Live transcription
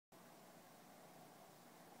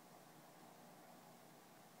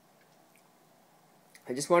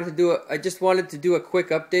I just wanted to do a quick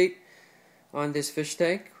update on this fish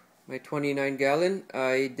tank, my 29 gallon.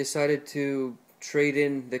 I decided to trade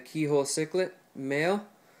in the keyhole cichlid male,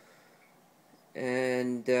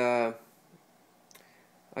 and I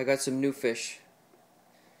got some new fish.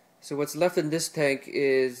 So what's left in this tank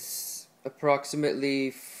is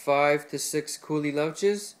approximately 5 to 6 coolie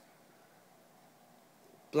louches,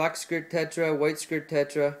 black skirt tetra, white skirt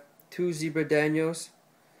tetra, 2 zebra danios,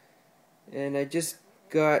 and I just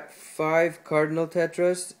got 5 cardinal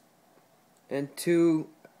tetras and 2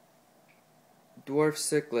 dwarf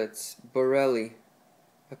cichlids, borellii,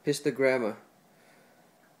 Apistogramma,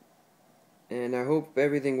 and I hope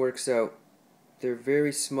everything works out. They're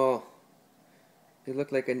very small. They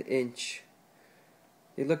look like an inch.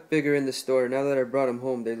 They look bigger in the store. Now that I brought them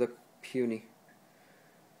home, they look puny.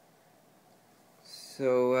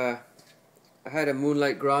 So I had a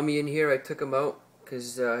moonlight Grommy in here. I took him out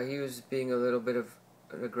because he was being a little bit of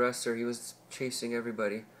an aggressor. He was chasing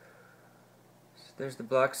everybody. So there's the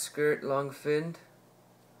black skirt, long finned.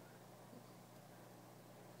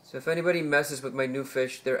 So if anybody messes with my new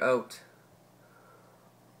fish, they're out.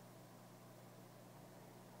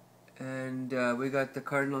 And we got the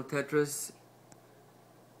Cardinal Tetras.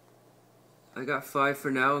 I got 5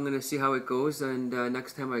 for now. I'm going to see how it goes, and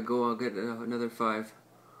next time I go I'll get another 5.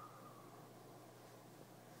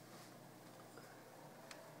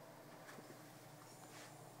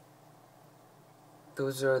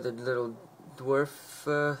 Those are the little dwarf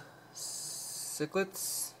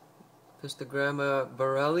cichlids, Apistogramma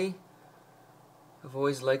borellii. I've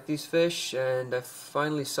always liked these fish, and I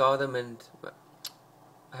finally saw them and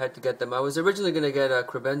I had to get them. I was originally going to get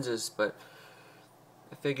cribenzas, but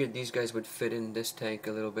I figured these guys would fit in this tank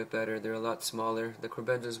a little bit better. They're a lot smaller. The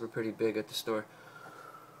cribenzas were pretty big at the store.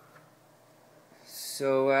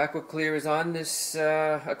 So AquaClear is on this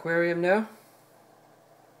aquarium now.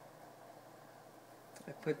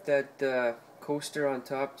 I put that coaster on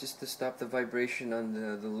top just to stop the vibration on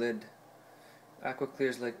the lid.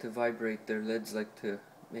 AquaClears like to vibrate. Their lids like to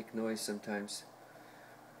make noise sometimes.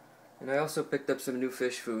 And I also picked up some new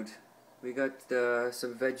fish food. We got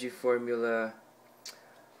some veggie formula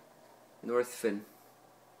North Fin.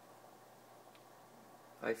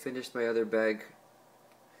 I finished my other bag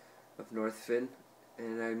of North Fin,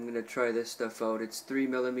 and I'm going to try this stuff out. It's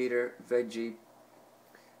 3mm veggie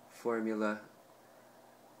formula,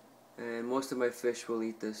 and most of my fish will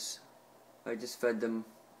eat this. I just fed them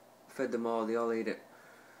all. They all ate it.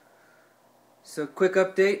 So quick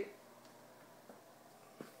update.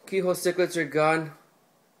 Keyhole cichlids are gone.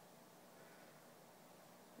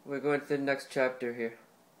 We're going to the next chapter here.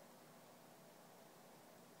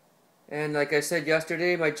 And like I said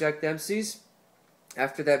yesterday, my Jack Dempseys,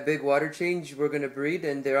 after that big water change, we're going to breed,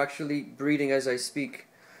 and they're actually breeding as I speak.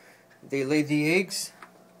 They laid the eggs,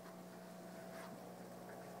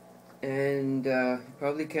 and you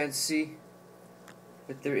probably can't see,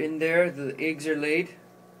 but they're in there. The eggs are laid.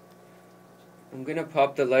 I'm going to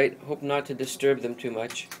pop the light, hope not to disturb them too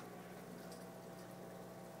much.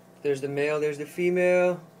 There's the male, there's the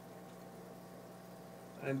female.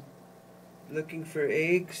 I'm looking for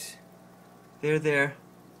eggs. They're there.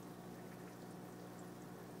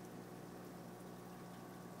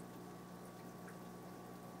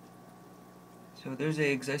 So there's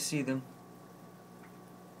eggs, I see them.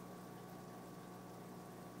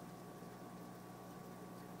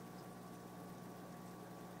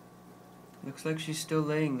 Looks like she's still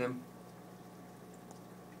laying them.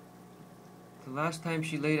 The last time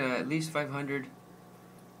she laid at least 500.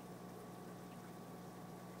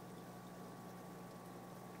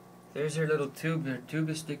 There's her little tube. Her tube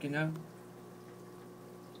is sticking out.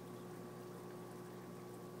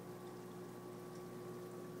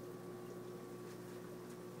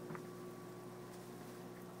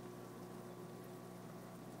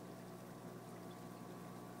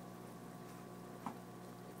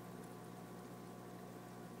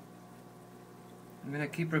 I'm going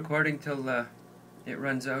to keep recording till it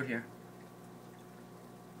runs out here.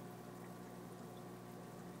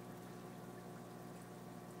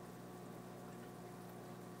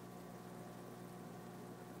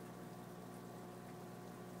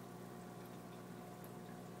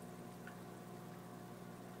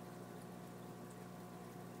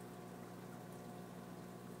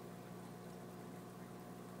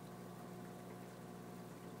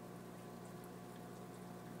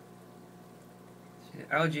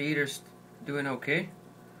 The algae eater's doing okay,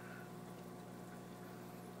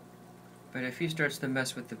 but if he starts to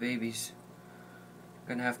mess with the babies, I'm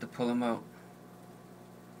gonna have to pull him out.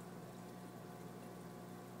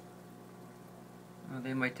 Well,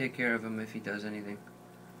 they might take care of him if he does anything.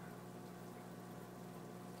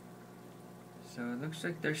 So it looks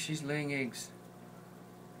like she's laying eggs.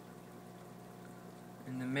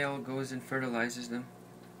 And the male goes and fertilizes them.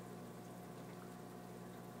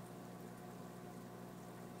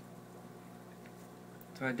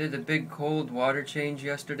 So I did a big cold water change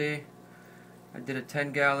yesterday. I did a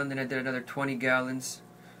 10 gallon, then I did another 20 gallons.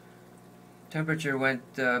 Temperature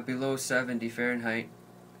went below 70 Fahrenheit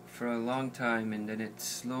for a long time, and then it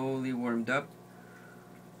slowly warmed up.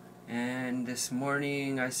 And this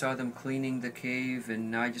morning I saw them cleaning the cave,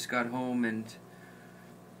 and I just got home and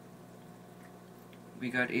we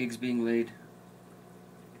got eggs being laid.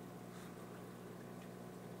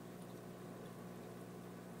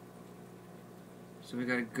 So we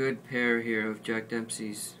got a good pair here of Jack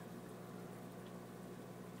Dempseys.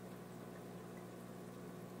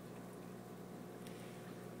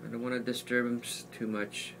 I don't want to disturb them too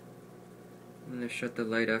much. I'm going to shut the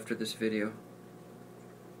light after this video.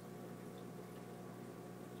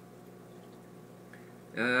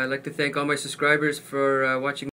 I'd like to thank all my subscribers for watching